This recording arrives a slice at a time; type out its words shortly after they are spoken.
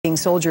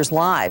soldiers'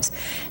 lives.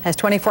 As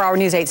 24-hour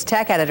News 8's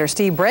tech editor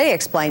Steve Bray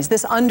explains,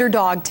 this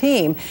underdog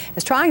team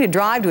is trying to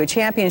drive to a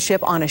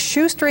championship on a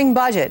shoestring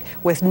budget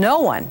with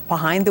no one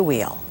behind the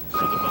wheel.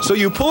 So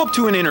you pull up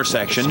to an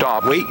intersection,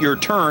 stop, wait your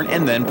turn,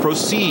 and then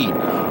proceed.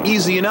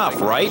 Easy enough,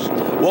 right?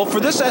 Well,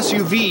 for this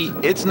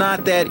SUV, it's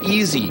not that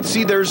easy.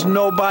 See, there's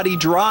nobody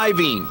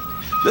driving.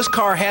 This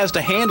car has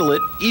to handle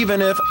it even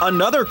if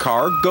another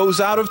car goes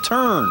out of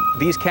turn.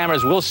 These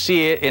cameras will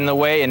see it in the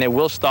way and it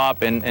will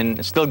stop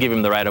and still give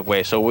him the right of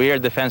way. So we are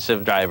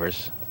defensive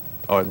drivers,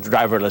 or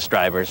driverless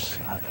drivers,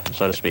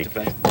 so to speak.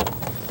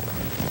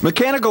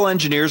 Mechanical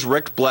engineers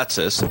Rick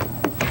Bletzis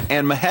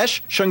and Mahesh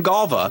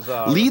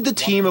Shangalva lead the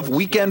team of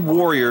weekend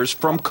warriors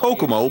from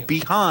Kokomo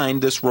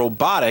behind this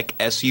robotic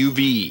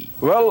SUV.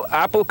 Well,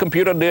 Apple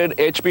Computer did,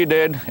 HP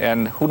did,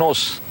 and who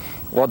knows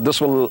what this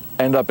will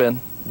end up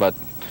in, but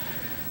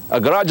a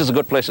garage is a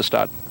good place to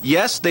start.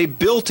 Yes, they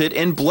built it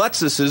in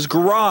Bletzis's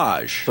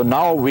garage. So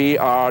now we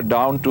are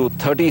down to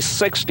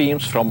 36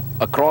 teams from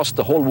across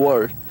the whole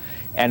world,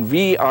 and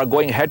we are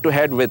going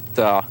head-to-head with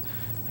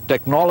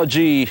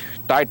technology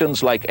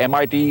titans like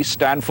MIT,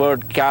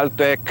 Stanford,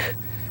 Caltech,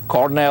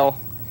 Cornell,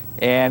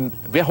 and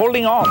we're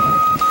holding on.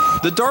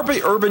 The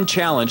DARPA Urban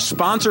Challenge,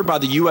 sponsored by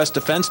the U.S.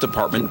 Defense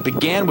Department,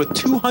 began with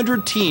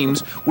 200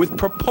 teams with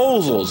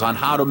proposals on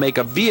how to make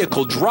a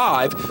vehicle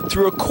drive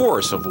through a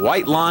course of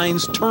white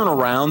lines,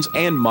 turnarounds,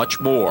 and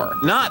much more.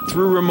 Not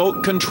through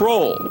remote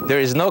control. There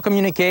is no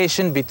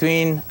communication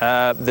between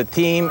the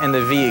team and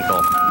the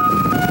vehicle.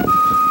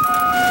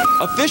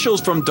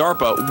 Officials from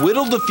DARPA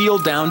whittled the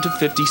field down to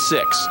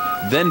 56,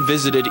 then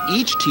visited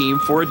each team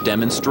for a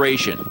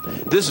demonstration.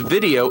 This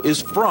video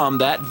is from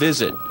that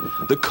visit.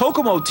 The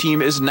Kokomo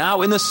team is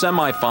now in the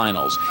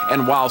semi-finals,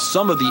 and while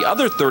some of the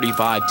other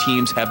 35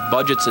 teams have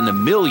budgets in the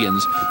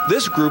millions,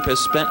 this group has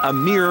spent a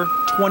mere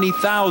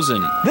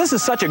 $20,000. This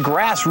is such a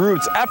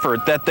grassroots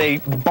effort that they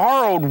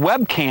borrowed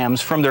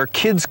webcams from their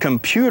kids'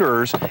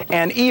 computers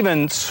and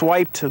even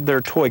swiped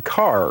their toy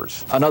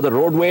cars. Another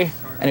roadway,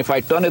 and if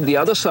I turn it the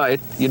other side,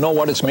 you know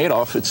what it's made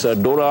of. It's a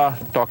Dora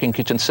talking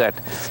kitchen set.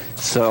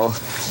 So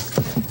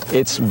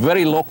it's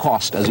very low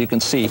cost, as you can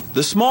see.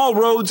 The small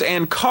roads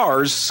and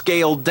cars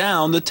scaled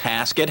down the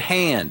task at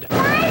hand.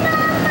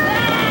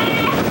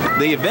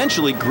 They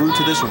eventually grew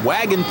to this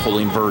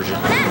wagon-pulling version.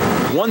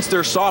 Once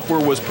their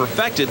software was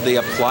perfected, they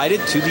applied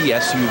it to the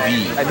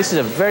SUV. This is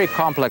a very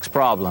complex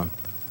problem.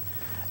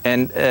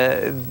 And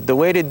the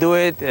way to do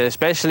it,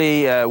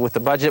 especially with the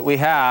budget we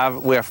have,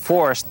 we're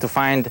forced to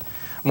find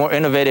more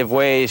innovative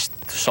ways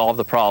to solve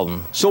the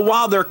problem. So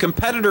while their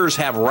competitors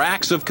have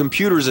racks of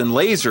computers and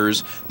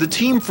lasers, the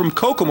team from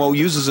Kokomo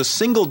uses a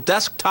single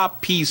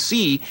desktop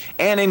PC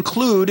and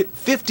include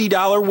 $50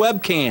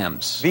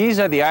 webcams. These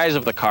are the eyes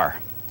of the car.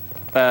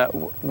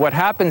 What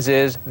happens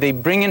is they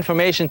bring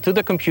information to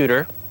the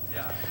computer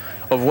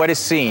of what is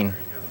seen.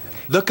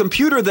 The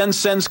computer then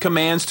sends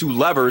commands to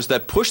levers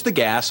that push the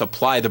gas,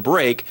 apply the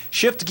brake,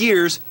 shift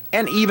gears,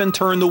 and even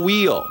turn the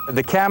wheel.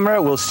 The camera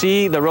will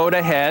see the road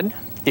ahead.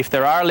 If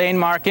there are lane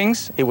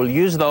markings, it will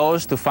use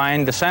those to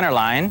find the center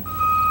line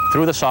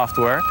through the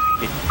software.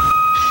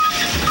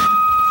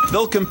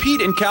 They'll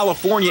compete in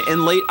California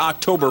in late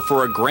October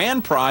for a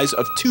grand prize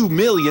of $2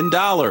 million.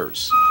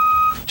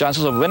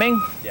 Chances of winning?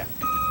 Yeah.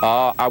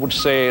 I would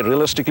say,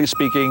 realistically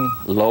speaking,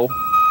 low.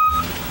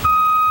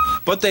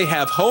 But they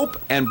have hope,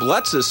 and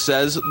Bletzis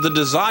says the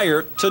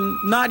desire to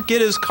not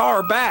get his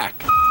car back.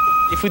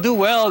 If we do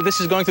well, this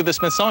is going to the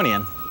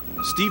Smithsonian.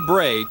 Steve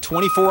Bray,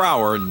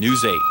 24-hour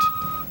News 8.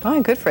 Oh,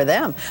 good for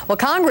them. Well,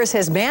 Congress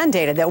has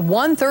mandated that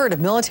 1/3 of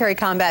military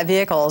combat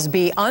vehicles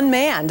be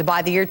unmanned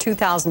by the year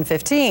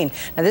 2015.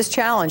 Now, this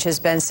challenge has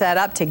been set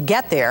up to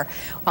get there.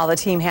 While the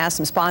team has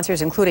some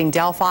sponsors, including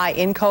Delphi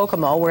in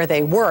Kokomo, where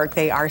they work,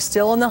 they are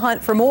still in the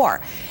hunt for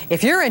more.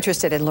 If you're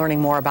interested in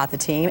learning more about the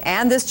team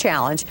and this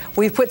challenge,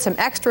 we've put some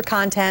extra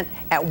content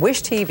at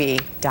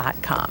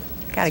wishtv.com.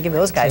 Got to give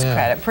those guys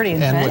credit. Pretty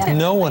inventive. And with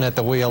no one at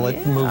the wheel,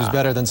 it moves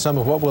better than some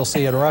of what we'll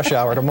see at rush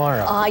hour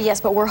tomorrow.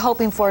 Yes, but we're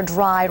hoping for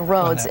dry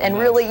roads. And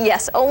really,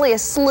 yes, only a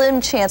slim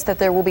chance that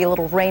there will be a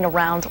little rain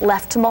around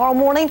left tomorrow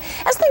morning.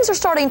 As things are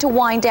starting to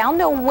wind down,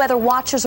 no weather watchers